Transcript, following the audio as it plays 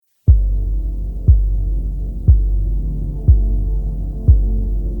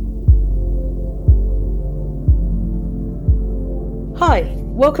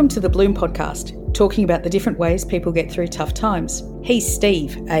Welcome to the Bloom Podcast, talking about the different ways people get through tough times. He's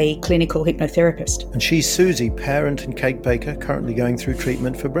Steve, a clinical hypnotherapist. And she's Susie, parent and cake baker, currently going through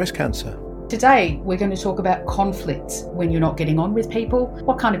treatment for breast cancer. Today, we're going to talk about conflicts when you're not getting on with people,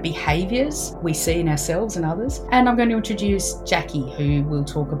 what kind of behaviours we see in ourselves and others. And I'm going to introduce Jackie, who will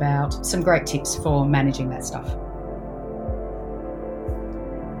talk about some great tips for managing that stuff.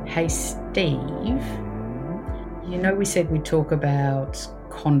 Hey, Steve, you know we said we'd talk about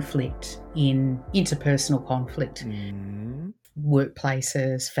conflict in interpersonal conflict.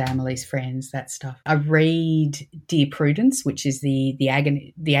 Workplaces, families, friends, that stuff. I read Dear Prudence, which is the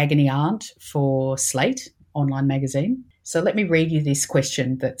agony aunt for Slate online magazine. So let me read you this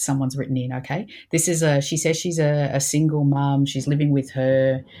question that someone's written in, okay? She says she's a single mum. She's living with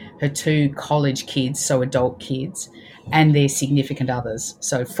her two college kids, so adult kids, and their significant others,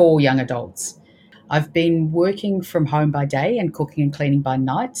 so 4 young adults. I've been working from home by day and cooking and cleaning by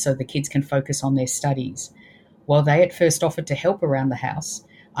night so the kids can focus on their studies. While they at first offered to help around the house,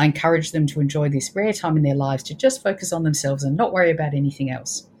 I encouraged them to enjoy this rare time in their lives to just focus on themselves and not worry about anything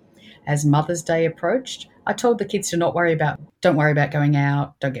else. As Mother's Day approached, I told the kids to don't worry about going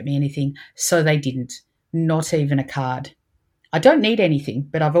out, don't get me anything, so they didn't, not even a card. I don't need anything,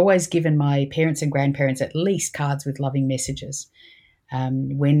 but I've always given my parents and grandparents at least cards with loving messages.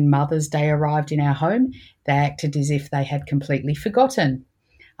 When Mother's Day arrived in our home, they acted as if they had completely forgotten.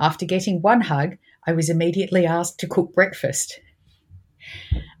 After getting one hug, I was immediately asked to cook breakfast.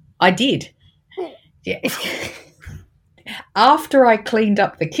 I did. Yeah. After I cleaned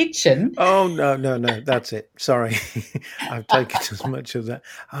up the kitchen. Oh, no, that's it. Sorry. I've taken as much of that.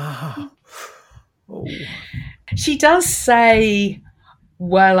 Oh. She does say,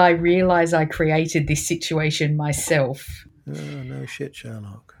 well, I realise I created this situation myself. Oh, no shit,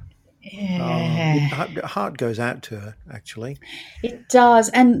 Sherlock. Yeah. The heart goes out to her, actually. It does,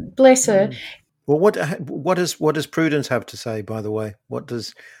 and bless her. Well, what does Prudence have to say, by the way?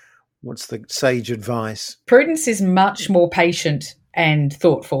 What's the sage advice? Prudence is much more patient and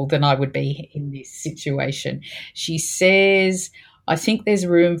thoughtful than I would be in this situation. She says, I think there's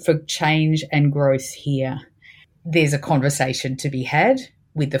room for change and growth here. There's a conversation to be had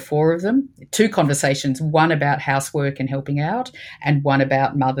with the 4 of them. 2 conversations, one about housework and helping out, and one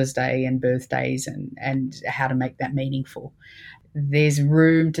about Mother's Day and birthdays and how to make that meaningful. There's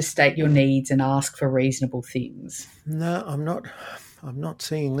room to state your needs and ask for reasonable things. No, I'm not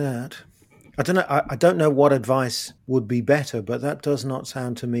seeing that. I don't know. I don't know what advice would be better, but that does not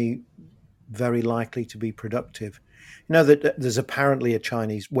sound to me very likely to be productive. You know that there's apparently a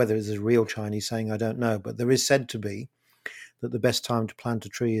Chinese, whether it's a real Chinese saying, I don't know, but there is said to be that the best time to plant a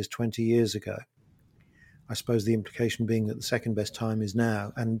tree is 20 years ago. I suppose the implication being that the second best time is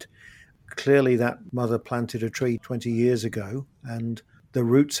now. And clearly that mother planted a tree 20 years ago and the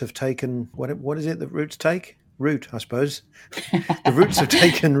roots have taken, what is it that roots take? Root, I suppose. The roots have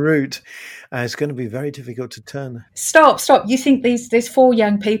taken root. It's going to be very difficult to turn. Stop. You think there's 4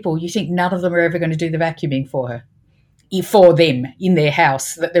 young people, you think none of them are ever going to do the vacuuming for her? For them, in their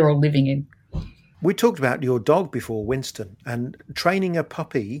house that they're all living in? We talked about your dog before, Winston, and training a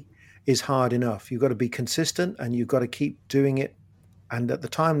puppy is hard enough. You've got to be consistent and you've got to keep doing it. And at the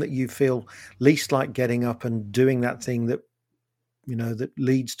time that you feel least like getting up and doing that thing that, you know, that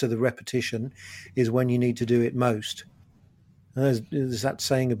leads to the repetition is when you need to do it most. And there's that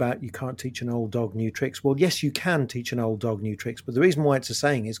saying about you can't teach an old dog new tricks. Well, yes, you can teach an old dog new tricks, but the reason why it's a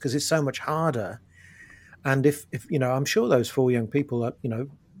saying is because it's so much harder. And if you know, I'm sure those 4 young people are, you know,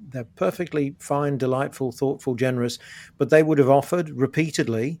 they're perfectly fine, delightful, thoughtful, generous, but they would have offered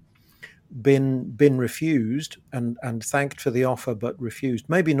repeatedly, been refused and thanked for the offer, but refused.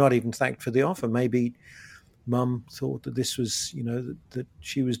 Maybe not even thanked for the offer. Maybe Mum thought that this was, you know, that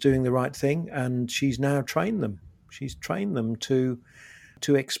she was doing the right thing, and she's now trained them. She's trained them to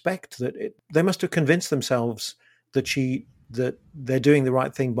expect that they must have convinced themselves that they're doing the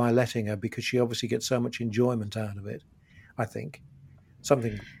right thing by letting her, because she obviously gets so much enjoyment out of it, I think.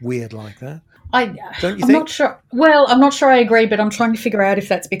 Something weird like that. Don't you think? I'm not sure. Well, I'm not sure I agree, but I'm trying to figure out if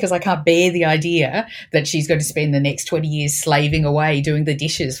that's because I can't bear the idea that she's going to spend the next 20 years slaving away doing the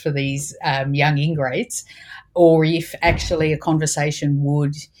dishes for these young ingrates, or if actually a conversation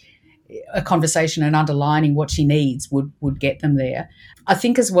and underlining what she needs would get them there. I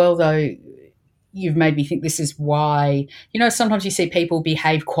think as well, though, you've made me think this is why, you know, sometimes you see people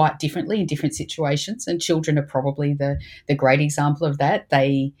behave quite differently in different situations, and children are probably the great example of that.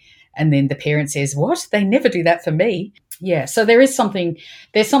 And then the parent says, what? They never do that for me. Yeah, so there's something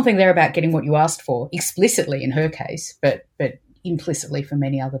there about getting what you asked for, explicitly in her case, but implicitly for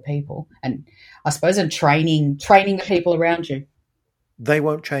many other people. And I suppose in training the people around you. they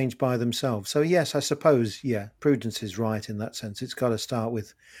won't change by themselves. So yes, I suppose, yeah, Prudence is right in that sense. It's got to start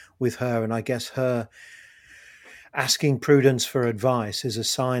with her, and I guess her asking Prudence for advice is a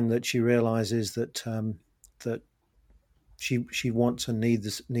sign that she realizes that that she wants and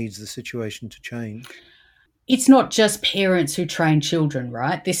needs the situation to change. It's not just parents who train children,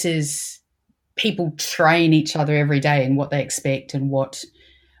 right? This is people train each other every day in what they expect and what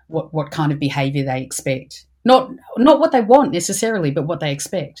kind of behavior they expect. Not what they want necessarily, but what they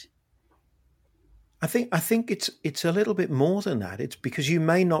expect. I think it's a little bit more than that. It's because you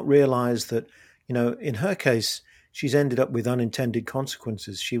may not realize that, in her case, she's ended up with unintended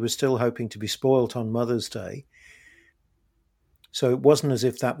consequences. She was still hoping to be spoilt on Mother's Day. So it wasn't as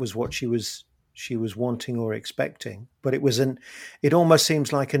if that was what she was wanting or expecting, but it almost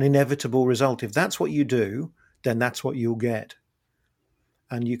seems like an inevitable result. If that's what you do, then that's what you'll get.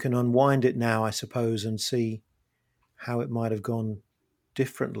 And you can unwind it now, I suppose, and see how it might have gone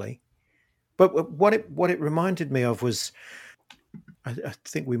differently. But what it reminded me of was, I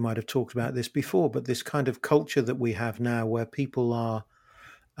think we might have talked about this before, but this kind of culture that we have now where people are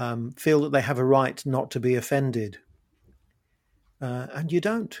feel that they have a right not to be offended. And you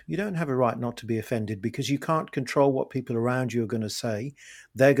don't have a right not to be offended, because you can't control what people around you are going to say.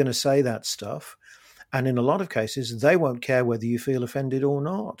 They're going to say that stuff. And in a lot of cases, they won't care whether you feel offended or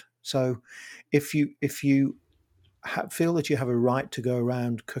not. So if you feel that you have a right to go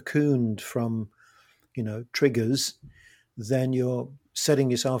around cocooned from, triggers, then you're setting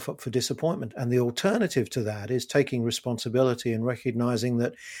yourself up for disappointment. And the alternative to that is taking responsibility and recognizing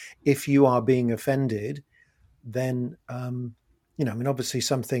that if you are being offended, then, obviously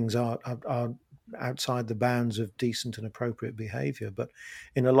some things are outside the bounds of decent and appropriate behavior. But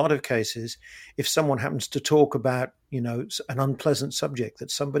in a lot of cases, if someone happens to talk about, an unpleasant subject,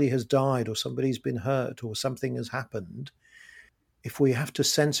 that somebody has died or somebody's been hurt or something has happened, if we have to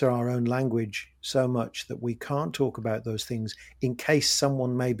censor our own language so much that we can't talk about those things in case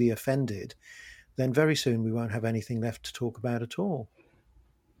someone may be offended, then very soon we won't have anything left to talk about at all.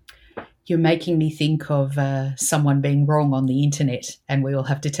 You're making me think of someone being wrong on the internet, and we all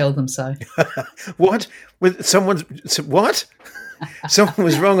have to tell them so. What? What? Someone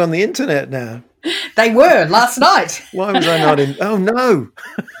was wrong on the internet now. They were last night. Why was I not in? Oh, no.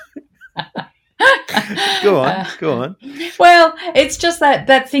 Go on. Well, it's just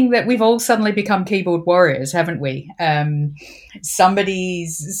that thing that we've all suddenly become keyboard warriors, haven't we? Somebody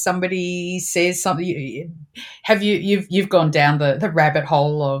says something. Have you've gone down the rabbit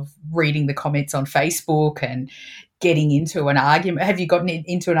hole of reading the comments on Facebook and getting into an argument? Have you gotten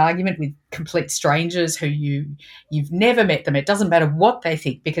into an argument with complete strangers who you've never met them? It doesn't matter what they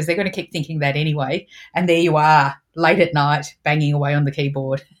think, because they're going to keep thinking that anyway. And there you are, late at night, banging away on the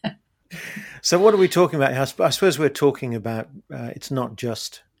keyboard. So what are we talking about? I suppose we're talking about, it's not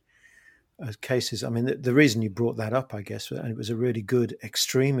just cases. I mean, the reason you brought that up, I guess, and it was a really good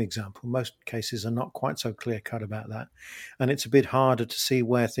extreme example. Most cases are not quite so clear cut about that. And it's a bit harder to see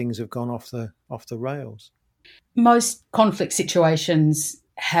where things have gone off the rails. Most conflict situations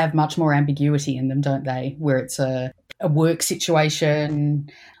have much more ambiguity in them, don't they? Where it's a work situation,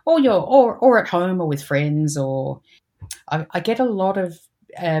 or at home or with friends, or I get a lot of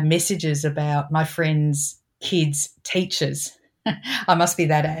messages about my friends' kids' teachers. I must be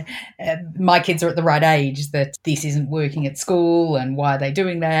that my kids are at the right age that this isn't working at school, and why are they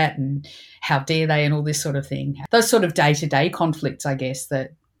doing that, and how dare they, and all this sort of thing. Those sort of day-to-day conflicts, I guess,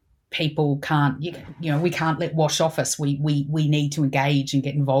 that people can't, we can't let wash off us. We need to engage and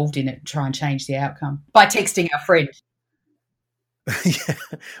get involved in it and try and change the outcome by texting our friend. Yeah,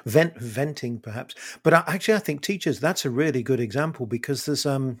 venting perhaps. But I think teachers, that's a really good example, because there's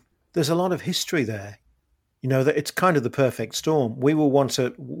a lot of history there. That it's kind of the perfect storm. We were once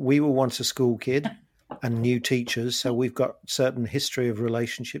a school kid and new teachers, so we've got certain history of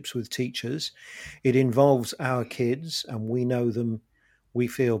relationships with teachers. It involves our kids, and we know them. We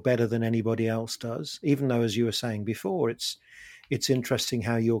feel better than anybody else does, even though, as you were saying before, it's interesting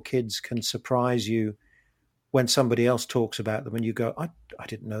how your kids can surprise you when somebody else talks about them and you go, I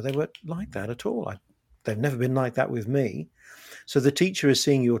didn't know they were like that at all. They've never been like that with me. So the teacher is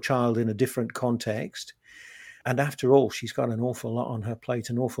seeing your child in a different context. And after all, she's got an awful lot on her plate,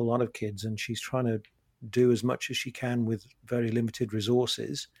 an awful lot of kids, and she's trying to do as much as she can with very limited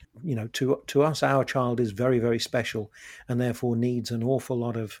resources. To us, our child is very, very special, and therefore needs an awful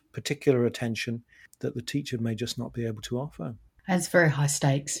lot of particular attention that the teacher may just not be able to offer. And it's very high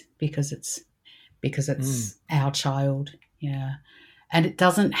stakes because it's our child. Yeah. And it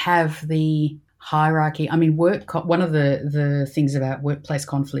doesn't have the hierarchy. I mean, one of the things about workplace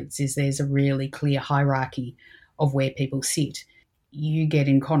conflicts is there's a really clear hierarchy of where people sit. you get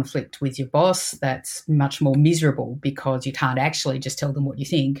in conflict with your boss, that's much more miserable because you can't actually just tell them what you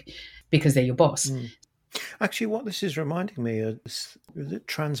think because they're your boss. Actually, what this is reminding me of is it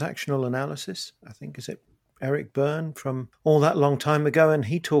transactional analysis, I think. Is it Eric Byrne from all that long time ago? And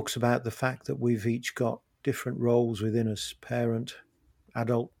he talks about the fact that we've each got different roles within us: parent,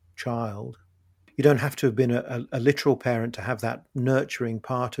 adult, child. You don't have to have been a literal parent to have that nurturing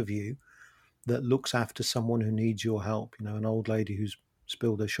part of you that looks after someone who needs your help, an old lady who's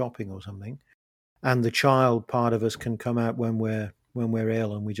spilled her shopping or something. And the child part of us can come out when we're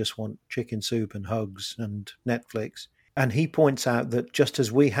ill and we just want chicken soup and hugs and Netflix. And he points out that just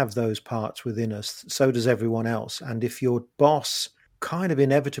as we have those parts within us, so does everyone else. And if your boss kind of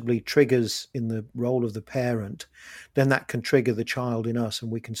inevitably triggers in the role of the parent, then that can trigger the child in us,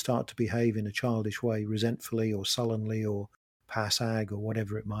 and we can start to behave in a childish way, resentfully or sullenly or pass-ag or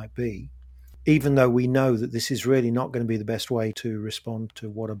whatever it might be, even though we know that this is really not going to be the best way to respond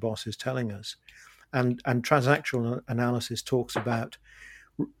to what a boss is telling us. And transactional analysis talks about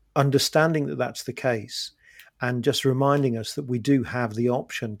understanding that that's the case and just reminding us that we do have the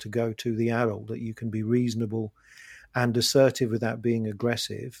option to go to the adult, that you can be reasonable and assertive without being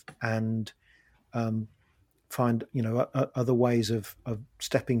aggressive, and find other ways of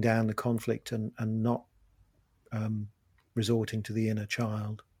stepping down the conflict and not resorting to the inner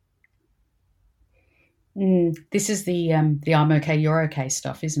child. This is the I'm okay, you're okay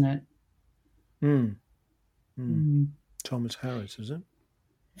stuff, isn't it? Thomas Harris, is it?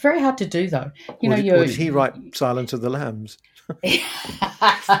 Very hard to do, though. Or did he write Silence of the Lambs?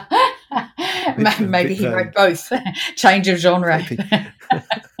 Maybe he wrote both. Change of genre.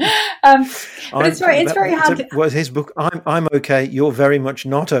 But it's very hard. Was his book I'm okay, you're very much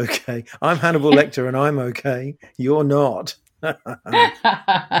not okay. I'm Hannibal Lecter and I'm okay, you're not.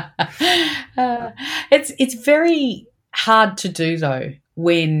 It's very hard to do, though,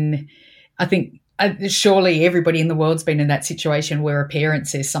 when I think surely everybody in the world's been in that situation where a parent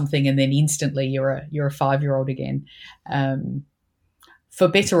says something and then instantly you're a 5-year-old again. For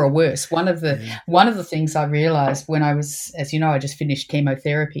better or worse, one of the things I realised when I was, as you know, I just finished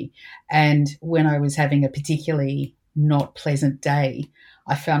chemotherapy, and when I was having a particularly not pleasant day,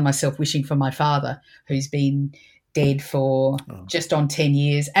 I found myself wishing for my father, who's been dead for just on 10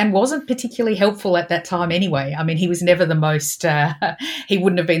 years and wasn't particularly helpful at that time anyway. I mean, he was never the most, he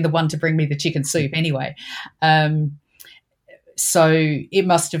wouldn't have been the one to bring me the chicken soup anyway. So it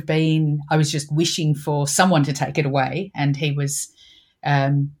must have been, I was just wishing for someone to take it away, and he was,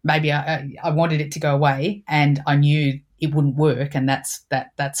 maybe I wanted it to go away and I knew it wouldn't work, and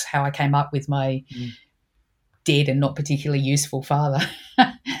that's how I came up with my dead and not particularly useful father.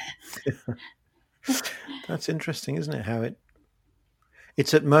 That's interesting, isn't it? How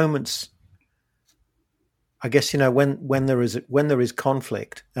it's at moments, I guess, when there is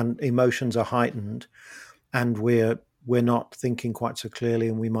conflict and emotions are heightened, and we're not thinking quite so clearly,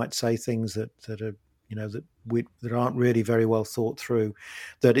 and we might say things that are that aren't really very well thought through.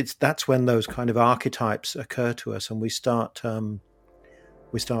 That's when those kind of archetypes occur to us, and we start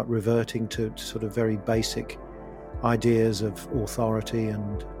reverting to sort of very basic ideas of authority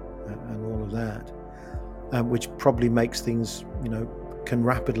and all of that, which probably makes things, can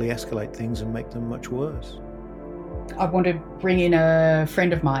rapidly escalate things and make them much worse. I want to bring in a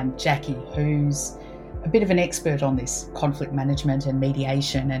friend of mine, Jackie, who's a bit of an expert on this conflict management and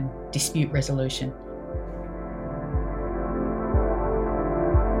mediation and dispute resolution.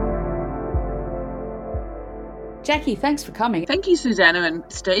 Jackie, thanks for coming. Thank you, Susanna and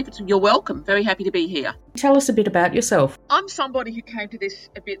Steve. You're welcome. Very happy to be here. Tell us a bit about yourself. I'm somebody who came to this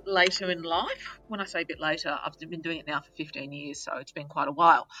a bit later in life. When I say a bit later, I've been doing it now for 15 years, so it's been quite a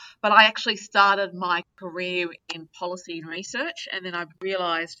while. But I actually started my career in policy and research, and then I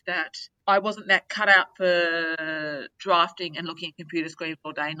realised that I wasn't that cut out for drafting and looking at computer screens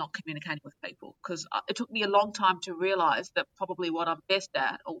all day and not communicating with people, because it took me a long time to realise that probably what I'm best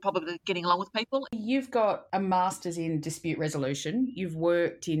at, or probably getting along with people. You've got a master's in dispute resolution. You've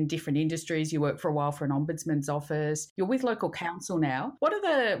worked in different industries. You worked for a while for an ombudsman's office. You're with local council now. What are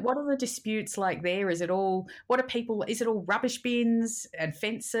the disputes like there? Is it all rubbish bins and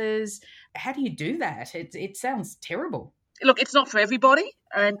fences? How do you do that? It sounds terrible. Look, it's not for everybody,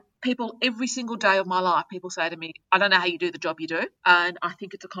 and people every single day of my life, people say to me, I don't know how you do the job you do. And I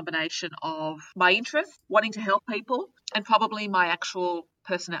think it's a combination of my interest, wanting to help people, and probably my actual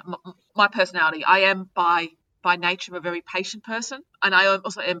personality. I am by nature a very patient person, and I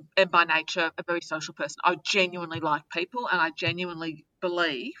also am by nature a very social person. I genuinely like people, and I genuinely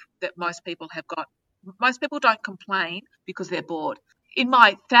believe that most people don't complain because they're bored. in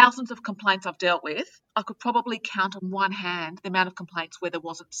my thousands of complaints I've dealt with, I could probably count on one hand the amount of complaints where there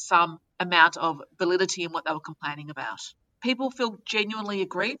wasn't some amount of validity in what they were complaining about. People feel genuinely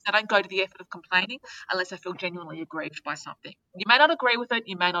aggrieved. They don't go to the effort of complaining unless they feel genuinely aggrieved by something. You may not agree with it,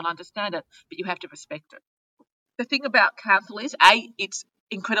 you may not understand it, but you have to respect it. The thing about council is, it's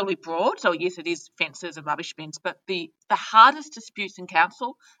incredibly broad. So yes, it is fences and rubbish bins, but the hardest disputes in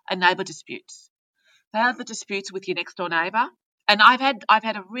council are neighbour disputes. They are the disputes with your next door neighbour. And I've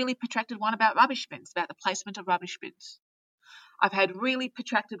had a really protracted one about rubbish bins, about the placement of rubbish bins. I've had really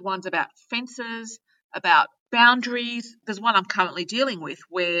protracted ones about fences, about boundaries. There's one I'm currently dealing with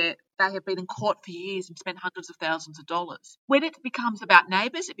where they have been in court for years and spent hundreds of thousands of dollars. When it becomes about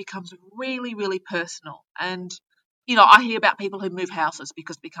neighbours, it becomes really, really personal. And, I hear about people who move houses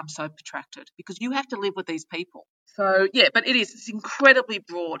because it becomes so protracted, because you have to live with these people. So, yeah, but it's incredibly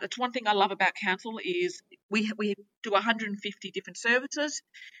broad. It's one thing I love about council is we do 150 different services,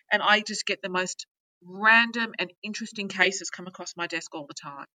 and I just get the most random and interesting cases come across my desk all the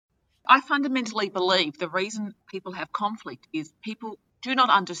time. I fundamentally believe the reason people have conflict is people do not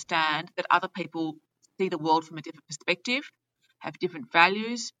understand that other people see the world from a different perspective, have different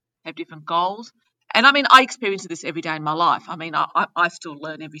values, have different goals. And I experience this every day in my life. I still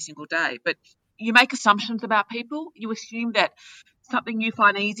learn every single day. But you make assumptions about people. You assume that something you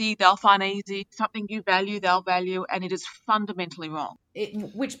find easy, they'll find easy. Something you value, they'll value. And it is fundamentally wrong.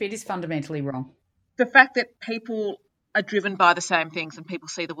 Which bit is fundamentally wrong? The fact that people are driven by the same things and people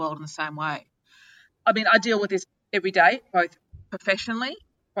see the world in the same way. I deal with this every day, both professionally,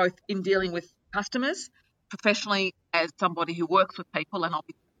 both in dealing with customers, professionally as somebody who works with people, and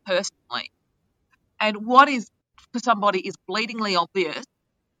obviously personally. And what is for somebody is bleedingly obvious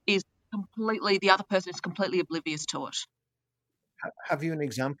is the other person is completely oblivious to it. Have you an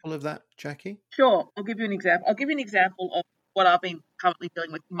example of that, Jackie? Sure, I'll give you an example. I'll give you an example of what I've been currently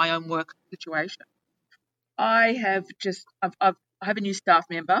dealing with in my own work situation. I have I have a new staff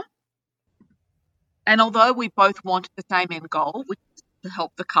member, and although we both want the same end goal, which is to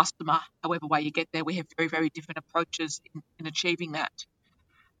help the customer however way you get there, we have very, very different approaches in achieving that.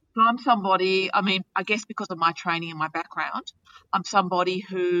 So I'm somebody, I guess because of my training and my background, I'm somebody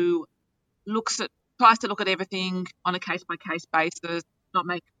who tries to look at everything on a case-by-case basis, not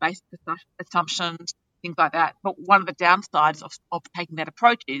make basic assumptions, things like that. But one of the downsides of taking that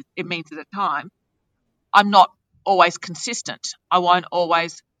approach is it means at a time I'm not always consistent. I won't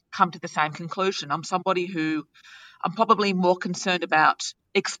always come to the same conclusion. I'm somebody who I'm probably more concerned about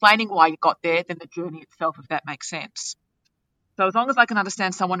explaining why you got there than the journey itself, if that makes sense. So as long as I can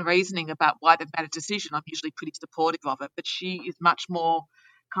understand someone reasoning about why they've made a decision, I'm usually pretty supportive of it. But she is much more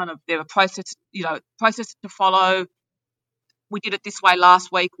kind of, there are process to follow. We did it this way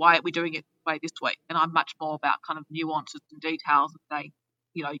last week. Why are we doing it this way this week? And I'm much more about kind of nuances and details and saying,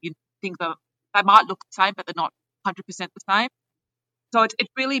 things they might look the same, but they're not 100% the same. So it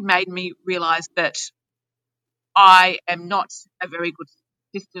really made me realise that I am not a very good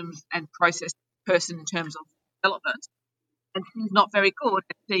systems and process person in terms of development. And she's not very good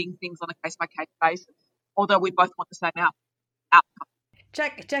at seeing things on a case-by-case basis, although we both want the same outcome.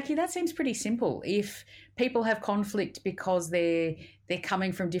 Jackie, that seems pretty simple. If people have conflict because they're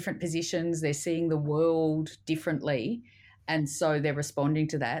coming from different positions, they're seeing the world differently, and so they're responding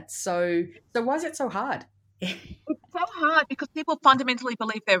to that. So why is it so hard? It's so hard because people fundamentally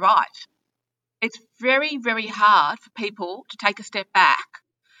believe they're right. It's very, very hard for people to take a step back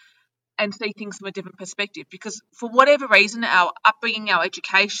and see things from a different perspective, because for whatever reason, our upbringing, our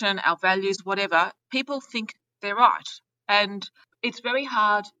education, our values, whatever, people think they're right. And it's very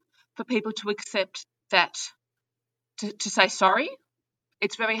hard for people to accept that, to say sorry.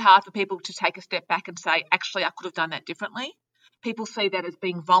 It's very hard for people to take a step back and say, actually, I could have done that differently. People see that as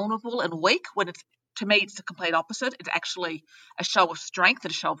being vulnerable and weak when to me, it's the complete opposite. It's actually a show of strength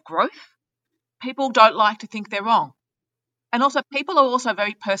and a show of growth. People don't like to think they're wrong. And also, people are also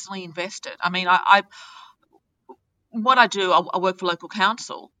very personally invested. What I do, I work for local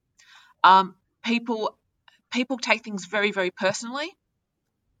council. People take things very, very personally.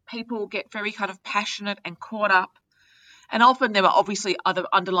 People get very kind of passionate and caught up. And often there are obviously other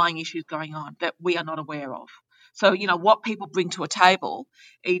underlying issues going on that we are not aware of. So, what people bring to a table,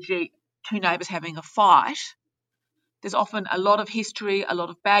 e.g., two neighbours having a fight, there's often a lot of history, a lot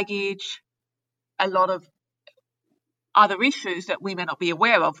of baggage, a lot of other issues that we may not be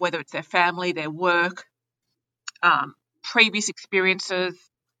aware of, whether it's their family, their work, previous experiences.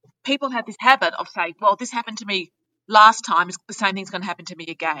 People have this habit of saying, well, this happened to me last time, the same thing's going to happen to me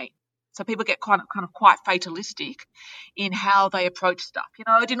again. So people get kind of quite fatalistic in how they approach stuff.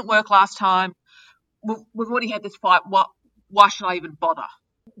 It didn't work last time. We've already had this fight. why should I even bother?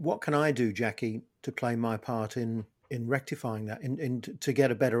 What can I do, Jackie, to play my part in rectifying that, to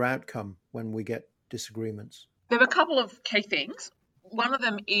get a better outcome when we get disagreements? There are a couple of key things. One of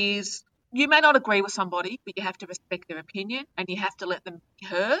them is you may not agree with somebody, but you have to respect their opinion and you have to let them be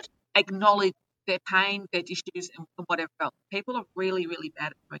heard, acknowledge their pain, their issues, and whatever else. People are really, really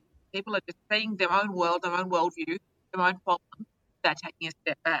bad at doing it. People are just seeing their own world, their own worldview, their own problems, without taking a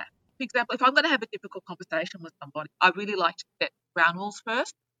step back. For example, if I'm going to have a difficult conversation with somebody, I really like to set ground rules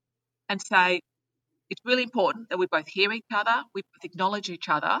first and say, it's really important that we both hear each other, we both acknowledge each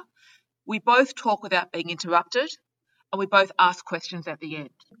other, we both talk without being interrupted, and we both ask questions at the end.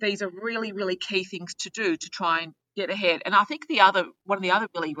 These are really, really key things to do to try and get ahead. And I think one of the other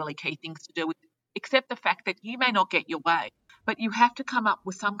really, really key things to do is accept the fact that you may not get your way, but you have to come up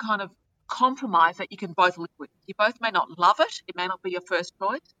with some kind of compromise that you can both live with. You both may not love it. It may not be your first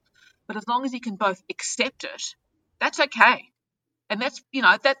choice, but as long as you can both accept it, that's okay. And that's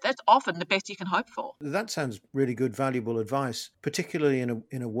often the best you can hope for. That sounds really good, valuable advice, particularly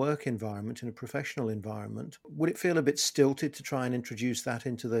in a work environment, in a professional environment. Would it feel a bit stilted to try and introduce that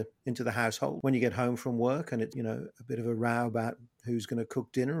into the household when you get home from work and it's, a bit of a row about who's going to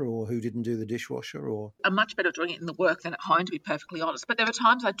cook dinner or who didn't do the dishwasher? Or I'm much better doing it in the work than at home, to be perfectly honest. But there are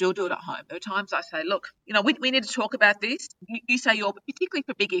times I do it at home. There are times I say, look, we need to talk about this. You say particularly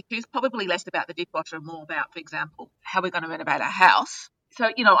for big issues, probably less about the dishwasher and more about, for example, how we're going to renovate our house. So,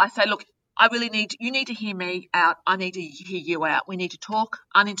 I say, look, you need to hear me out. I need to hear you out. We need to talk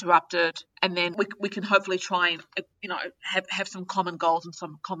uninterrupted, and then we can hopefully try and, have some common goals and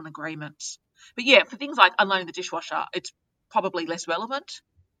some common agreements. But yeah, for things like unloading the dishwasher, it's probably less relevant.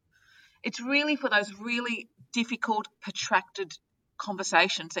 It's really for those really difficult, protracted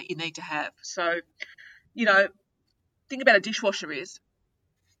conversations that you need to have. So, thing about a dishwasher is,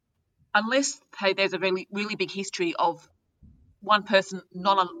 unless, there's a really, really big history of one person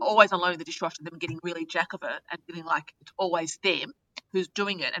always unloading the dishwasher, them getting really jack of it and feeling like it's always them who's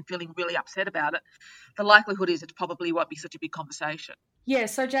doing it and feeling really upset about it, the likelihood is it probably won't be such a big conversation. Yeah,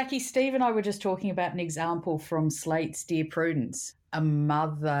 so Jackie, Steve and I were just talking about an example from Slate's Dear Prudence, a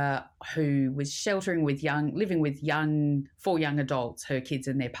mother who was living with 4 young adults, her kids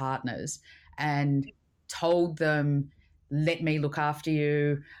and their partners, and told them, let me look after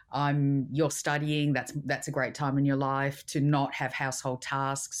you. You're studying. That's a great time in your life to not have household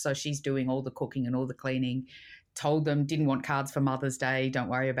tasks. So she's doing all the cooking and all the cleaning. Told them, didn't want cards for Mother's Day. Don't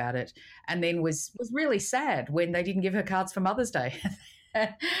worry about it. And then was really sad when they didn't give her cards for Mother's Day.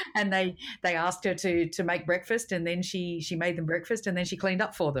 And they asked her to make breakfast, and then she made them breakfast, and then she cleaned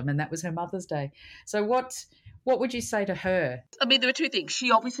up for them, and that was her Mother's Day. So what would you say to her? I mean, there are two things.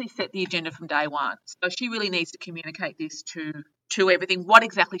 She obviously set the agenda from day one. So she really needs to communicate this to everything, what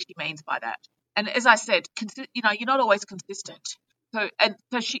exactly she means by that. And as I said, you're not always consistent. So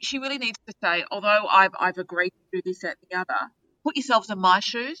she really needs to say, although I've agreed to do this, that, and the other, put yourselves in my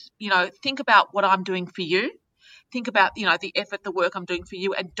shoes. Think about what I'm doing for you. Think about, the effort, the work I'm doing for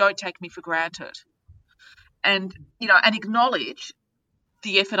you, and don't take me for granted. And, and acknowledge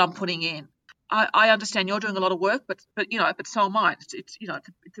the effort I'm putting in. I understand you're doing a lot of work, but so am I. It's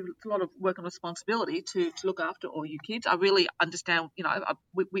a lot of work and responsibility to look after all you kids. I really understand.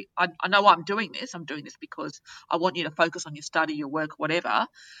 I know I'm doing this. I'm doing this because I want you to focus on your study, your work, whatever.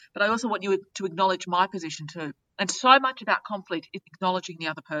 But I also want you to acknowledge my position too. And so much about conflict is acknowledging the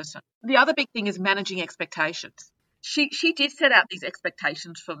other person. The other big thing is managing expectations. She did set out these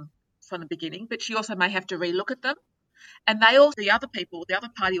expectations from the beginning, but she also may have to relook at them. And the other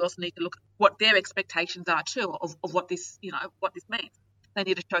party also need to look at what their expectations are too of what this means. They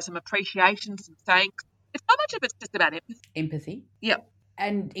need to show some appreciation, some thanks. It's so much of it's just about empathy. Empathy? Yep.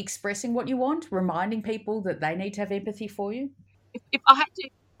 And expressing what you want, reminding people that they need to have empathy for you? If I had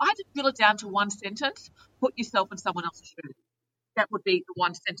to drill it down to one sentence, put yourself in someone else's shoes. That would be the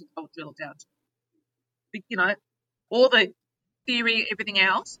one sentence I would drill it down to. All the theory, everything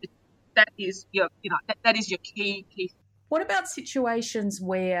else, that is your key. What about situations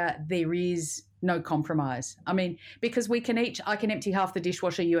where there is no compromise? I mean, because I can empty half the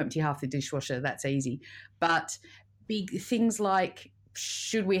dishwasher, you empty half the dishwasher, that's easy. But big things like,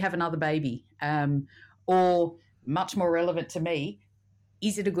 should we have another baby? Or much more relevant to me,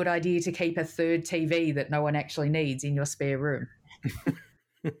 is it a good idea to keep a third TV that no one actually needs in your spare room?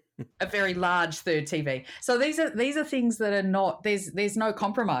 A very large third TV. So these are things that are not, there's no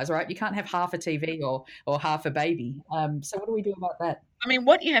compromise, right? You can't have half a TV or half a baby. So what do we do about that? I mean,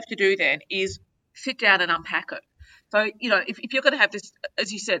 what you have to do then is sit down and unpack it. So, if you're going to have this,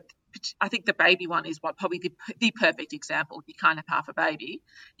 as you said, I think the baby one is probably the perfect example. You can't have half a baby.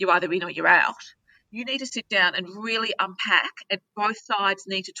 You're either in or you're out. you need to sit down and really unpack, and both sides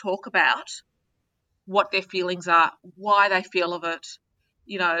need to talk about what their feelings are, why they feel of it,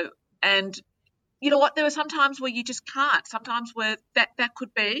 and you know what, there are some times where you just can't. Sometimes where that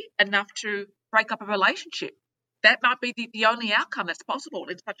could be enough to break up a relationship. That might be the only outcome that's possible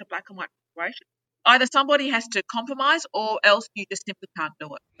in such a black and white situation. Either somebody has to compromise or else you just simply can't do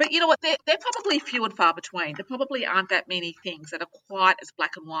it. But you know what, they're probably few and far between. There probably aren't that many things that are quite as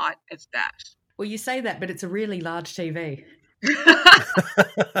black and white as that. Well, you say that, but it's a really large TV.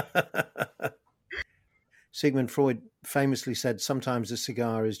 Sigmund Freud famously said, sometimes a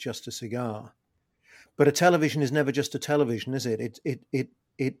cigar is just a cigar. But a television is never just a television, is it?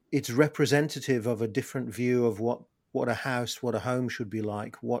 It's representative of a different view of what a house, what a home should be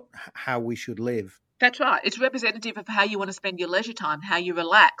like, how we should live. That's right. It's representative of how you want to spend your leisure time, how you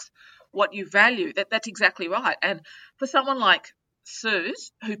relax, what you value. That's exactly right. And for someone like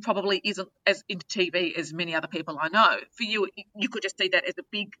Suze, who probably isn't as into TV as many other people I know, for you could just see that as a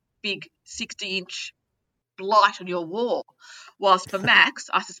big 60-inch blight on your wall. Whilst for Max,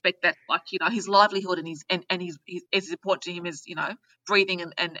 I suspect that his livelihood and his as important to him as breathing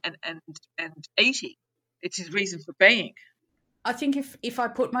and eating. It's his reason for being. I think if I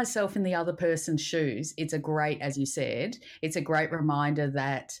put myself in the other person's shoes, it's a great, as you said, it's a great reminder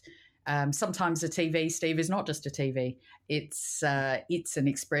that sometimes a TV, Steve, is not just a TV. It's an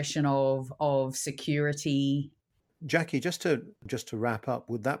expression of security. Jackie, just to wrap up,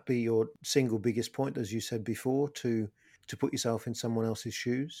 would that be your single biggest point, as you said before, to put yourself in someone else's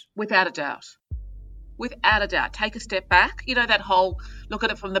shoes? Without a doubt. Without a doubt. Take a step back. That whole look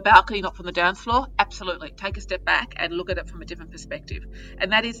at it from the balcony, not from the dance floor. Absolutely. Take a step back and look at it from a different perspective.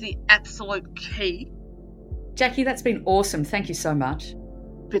 And that is the absolute key. Jackie, that's been awesome. Thank you so much.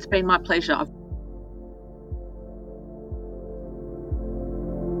 It's been my pleasure.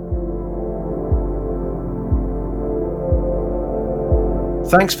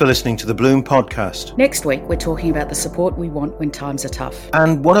 Thanks for listening to the Bloom Podcast. Next week, we're talking about the support we want when times are tough.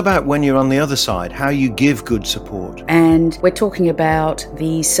 And what about when you're on the other side? How you give good support. And we're talking about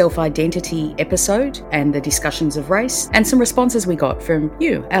the self-identity episode and the discussions of race and some responses we got from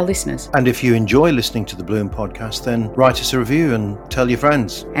you, our listeners. And if you enjoy listening to the Bloom Podcast, then write us a review and tell your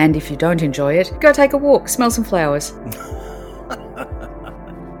friends. And if you don't enjoy it, go take a walk, smell some flowers.